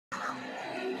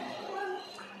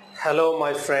Hello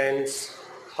my friends,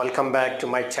 welcome back to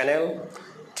my channel.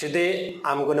 Today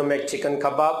I'm gonna make chicken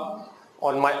kebab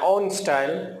on my own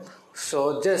style.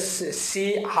 So just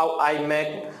see how I make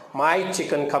my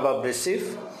chicken kebab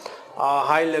recipe.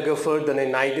 Hi लोगोफोर दिनै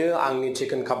नायदो आंनि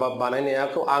chicken kebab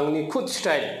बानायनायखौ आंनि खुद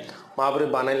style माबोरै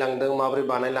बानायलांदों माबोरै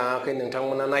बानायलाङाखै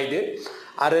नोंथांमोना नायदो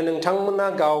आरो नोंथांमोना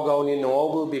गाव गावनि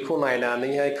न'आवबो बेखौ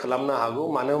नायनानैहाय खालामनो हागौ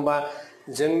मानो होनबा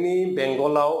जोंनि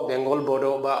बेंगल बड'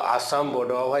 बा आसाम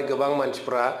बड'आवहाय गोबां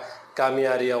मानसिफ्रा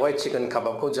गामियारियावहाय चिकेन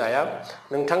काबाबखौ जाया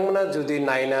नोंथांमोना जुदि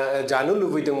जानो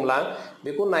लुबैदोंब्ला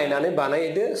बेखौ नायनानै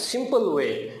बानायदो सिम्पल वे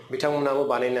बिथांमोनाबो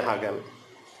बानायनो हागोन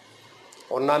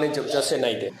अन्नानै जोबजासे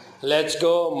नायदो Let's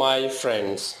go my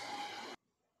friends.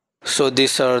 So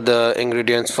these are the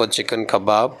ingredients for chicken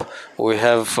kebab. We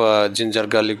have ginger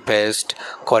garlic paste,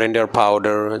 coriander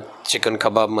powder, chicken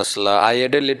kebab masala. I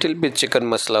add a little bit chicken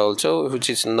masala also, which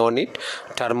is no need.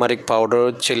 Turmeric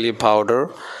powder, chili powder,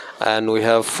 and we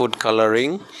have food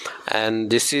coloring. And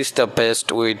this is the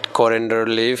paste with coriander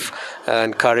leaf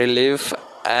and curry leaf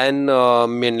and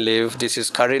mint leaf. This is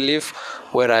curry leaf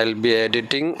where I'll be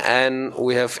editing. And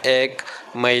we have egg,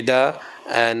 maida,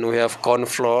 and we have corn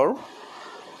flour.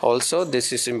 Also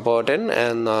this is important,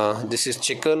 and this is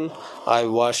chicken I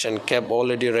wash and kept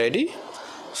already ready.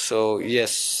 So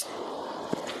yes.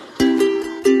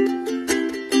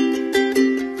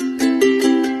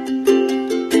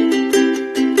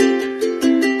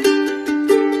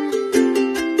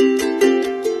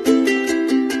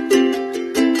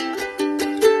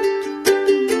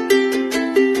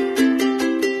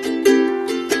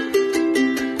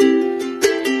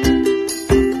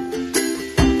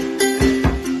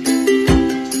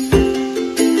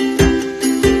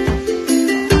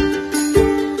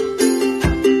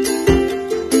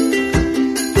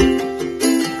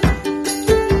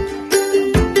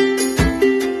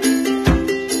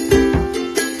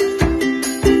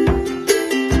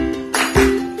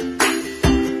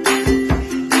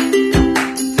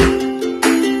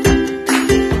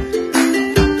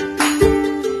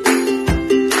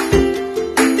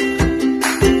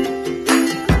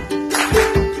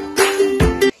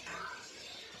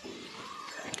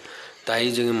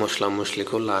 दायो जोङो मस्ला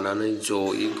मस्लिखौ लानानै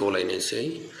जयै गलायनोसै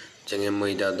जोङो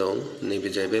मैदा दं नैबे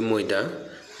जाहैबाय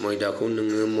मैदाखौ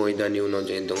नोङो मैदानि उनाव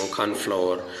जोङो दङ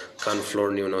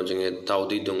कॉर्नफ्लावरनि उनाव जोङो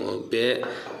दावदै दङ बे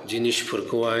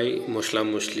जिनिसफोरखौहाय मस्ला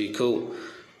मस्लिखौ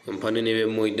ओमफ्राय नैबे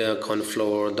मैदा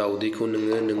कॉर्नफ्लावर दावदैखौ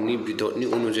नोङो नोंनि बिदरनि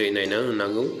अनुजायै नायना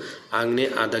होनांगौ आंनि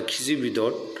आधा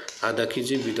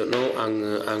केजि बिदरनाव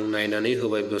आं नायनानै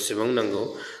होबाय बेसेबां नांगौ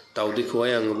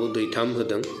दावदैखौहाय आङो दैथाम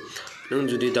होदों नों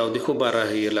जुदि दावदैखौ बारा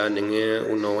होयोला नोङो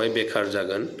उनावहाय बेकार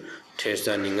जागोन टेस्ट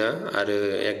जानाङा आरो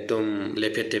एकदम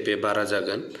लेफे थेफे बारा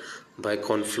जागोन ओमफ्राय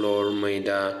कॉर्नफ्लावर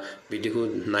मैदा बिदिखौ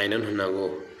नायनानै होनांगौ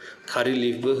कारि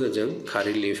लिफबो होजों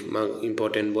कारि लिफ मा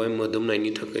इम्परटेन्ट बय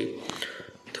मोदोमनायनि थाखाय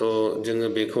थ' जोङो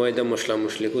बेखौहाय दा मस्ला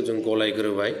मस्लिखौ जों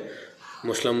गलायग्रोबाय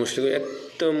मस्ला मस्लिखौ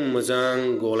एकदम मोजां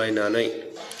गलायनानै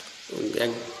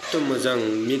एकदम मोजां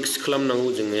मिक्स खालामनांगौ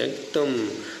जोङो एकदम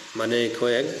माने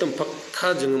बेखौहाय एकदम पक्का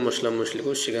जोङो मस्ला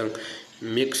मस्लिखौ सिगां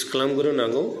मिक्स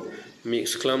खालामग्रोनांगौ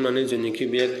मिक्स खालामनानै जेनोखि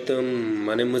बे एकदम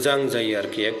माने मोजां जायो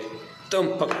आरोखि एकदम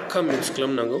पक्का मिक्स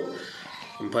खालामनांगौ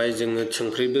ओमफ्राय जोङो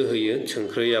संख्रिबो होयो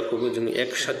संख्रिखौबो जों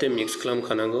एकसाथे मिक्स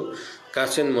खालामखानांगौ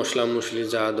गासै मस्ला मस्लि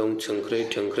जा दं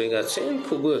संख्रि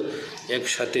गासैखौबो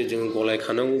एकसाथे जों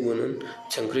गलायखानांगौ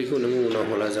संख्रिखौ नों उनाव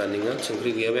होला जानाङा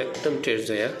संख्रि गैयाबा एकदम टेस्ट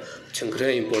जाया संख्रिया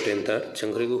इम्परटेन्टथार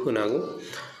संख्रिखौ होनांगौ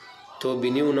थ'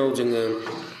 बिनि उनाव जोङो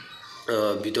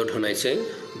बिदर होनायसै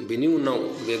बिनि उनाव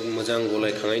बे मोजां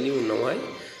गलायखांनायनि उनावहाय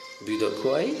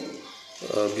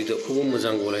बिदरखौबो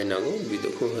मोजां गलायनांगौ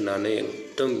बिदरखौ होनानै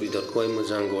एकदम बिदरखौहाय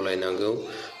मोजां गलायनांगौ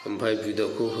ओमफ्राय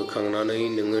बिदरखौ होखांनानै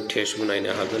नोङो टेस्टबो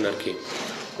नायनो हागोन आरोखि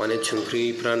माने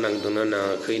संख्रिफ्रा नांदोंना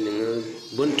नाङाखै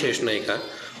नोङो टेस्ट नायखा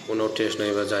उनाव टेस्ट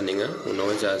नायबा जानाङा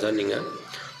उनावहाय जाजानाङा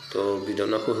थ'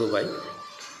 बिदरखौ होबाय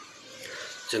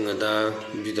जोङो दा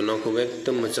बिदरखौबो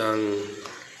एकदम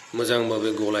मोजांबाबो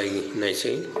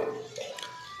गलायनायसै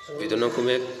बिदरखौबो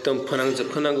एकदम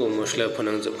फोनांजोबखानांगौ मस्लाया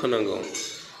फोनांजोबखानांगौ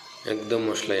एकदम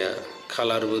मस्लाया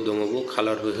कालारबो दङबो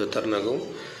कालारबो होथारनांगौ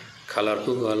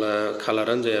कालारखौ होआला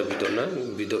कालारानो जाया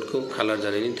बिदरखौ कालार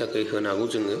जानायनि थाखाय होनांगौ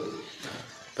जोङो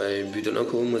ओमफ्राय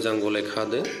बिदरखौबो मोजां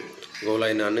गलायखादो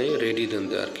गलायनानै रेडि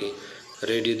दोनदो आरोखि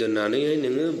रेडि दोननानैहाय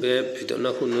नोङो बे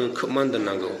बिदरखौ नोङो खोबनानै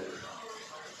दोननांगौ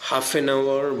हाफ एन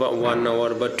आवार बा 1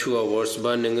 आवार बा 2 आवार्स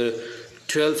बा नोङो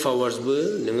 12 आवार्सबो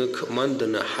नोङो खोबनानै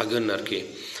दोननो हागोन आरोखि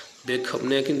बे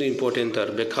खोबनाया खिन्थु इम्परटेन्टथार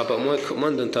बे काबाबखौहाय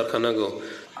खोबनानै दोनथारखानांगौ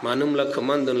मानो होनब्ला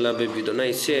खोबनानै दोनला बे बिदरा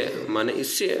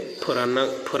एसे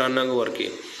फोराननांगौ आरोखि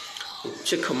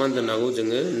इसे खोमान दोननांगौ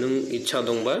जोङो नों इच्छा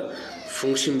दंबा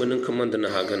फुंसिमबो नों खोमान दोननो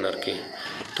हागोन आरोखि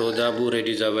थ' दाबो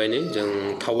रेडि जाबाय नै जों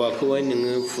थावाखौहाय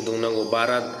नोङो फुदुंनांगौ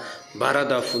बारा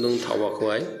दा फुदुं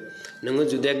थावाखौहाय नोङो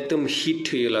जुदि एकदम हिट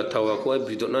होयोला थावाखौहाय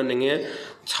बिदरना नोङो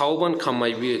सावबान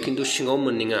खामाय बियो खिन्थु सिङाव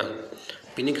मोननोङा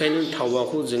बेनिखायनो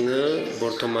थावाखौ जोङो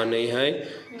बर्थमानैहाय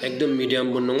एकदम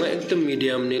मिडियामबो नङा एकदम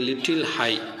मिडियामनि लिटिल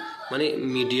हाइ माने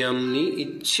मिडियामनि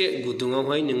इसे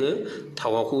गुदुङावहाय नोङो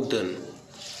थावाखौ दोन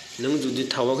नों जुदि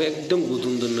थावाखौ एकदम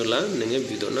गुदुं दोनोला नोङो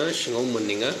बिदरना सिङाव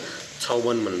मोननोङा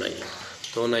सावबान मोननाय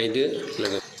थ' नायदो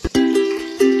लोगो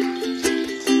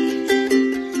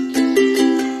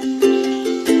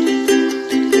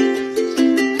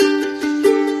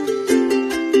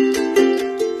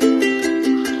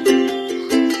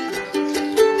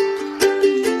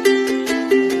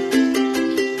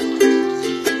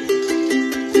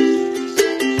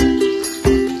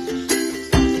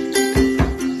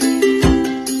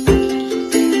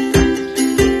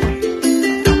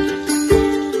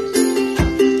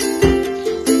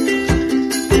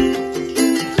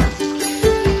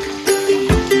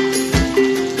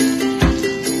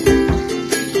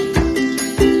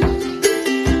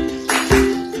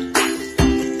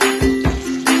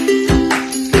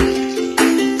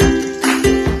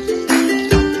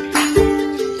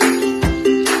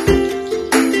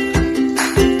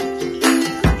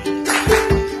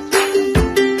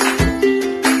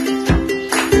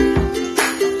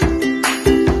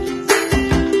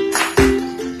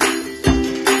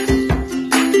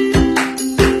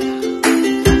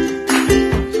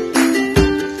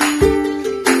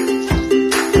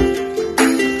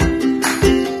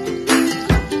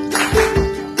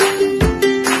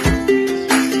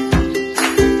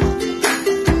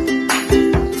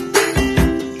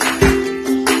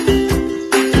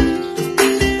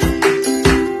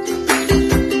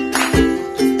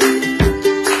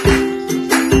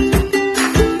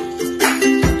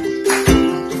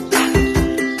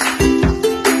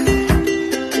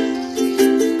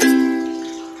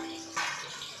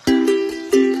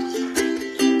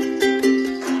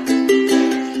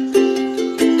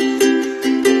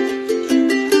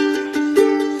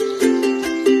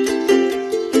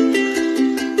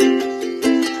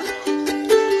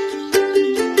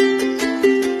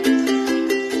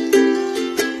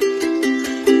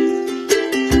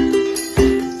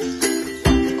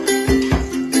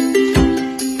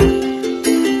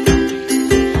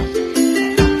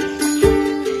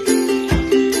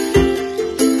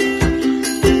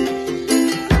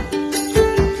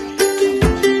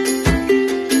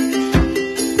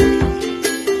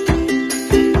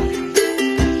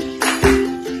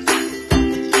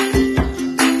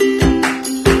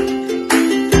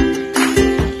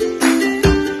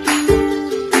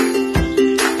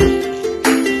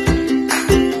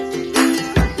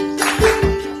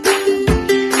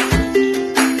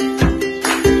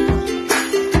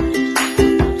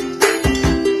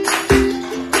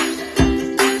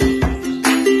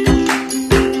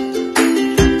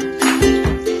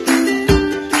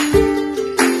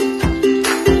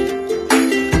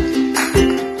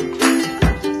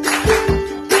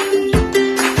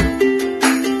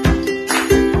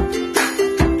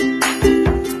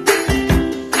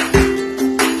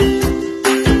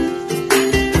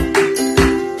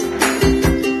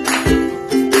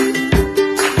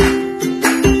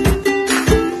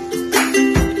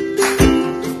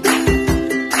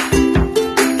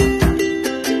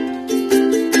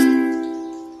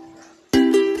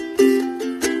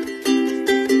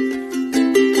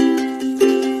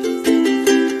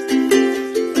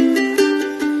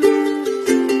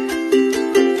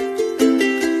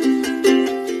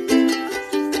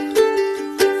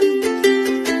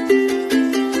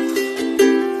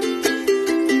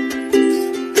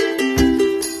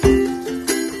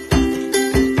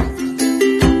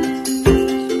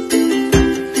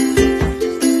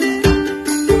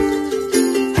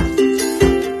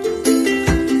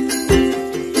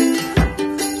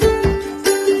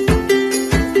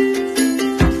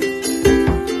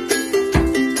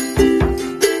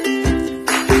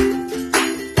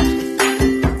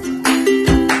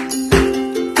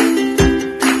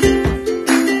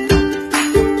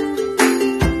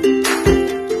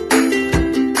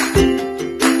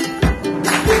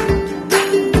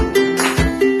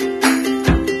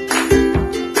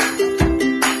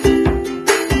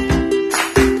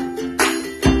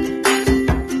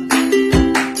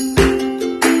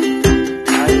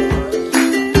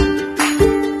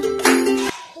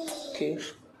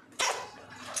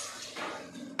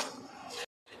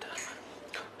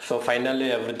So finally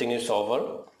everything is over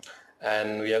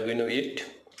and we are going to eat.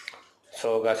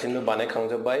 स' गासिबो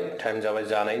बानायखांजोब्बाय टाइम जाबाय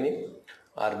जानायनि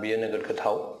आरो बियो नोगोद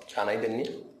गोथाव जानाय दोननि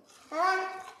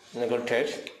नोगोद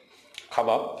टेस्ट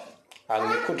kebab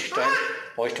आंनि फुड स्टाइल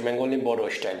वेस्ट बेंगलनि बड'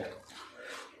 style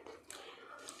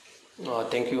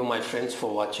Thank you my friends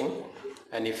for watching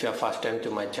and if you are first time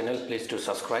to my channel please do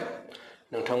subscribe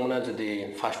नोंथांमोना जुदि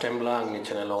first time ब्ला आंनि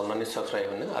चेनेलाव अन्नानै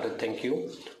subscribe होनो आरो thank you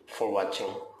for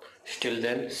watching still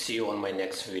then see you on my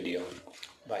next video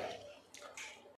bye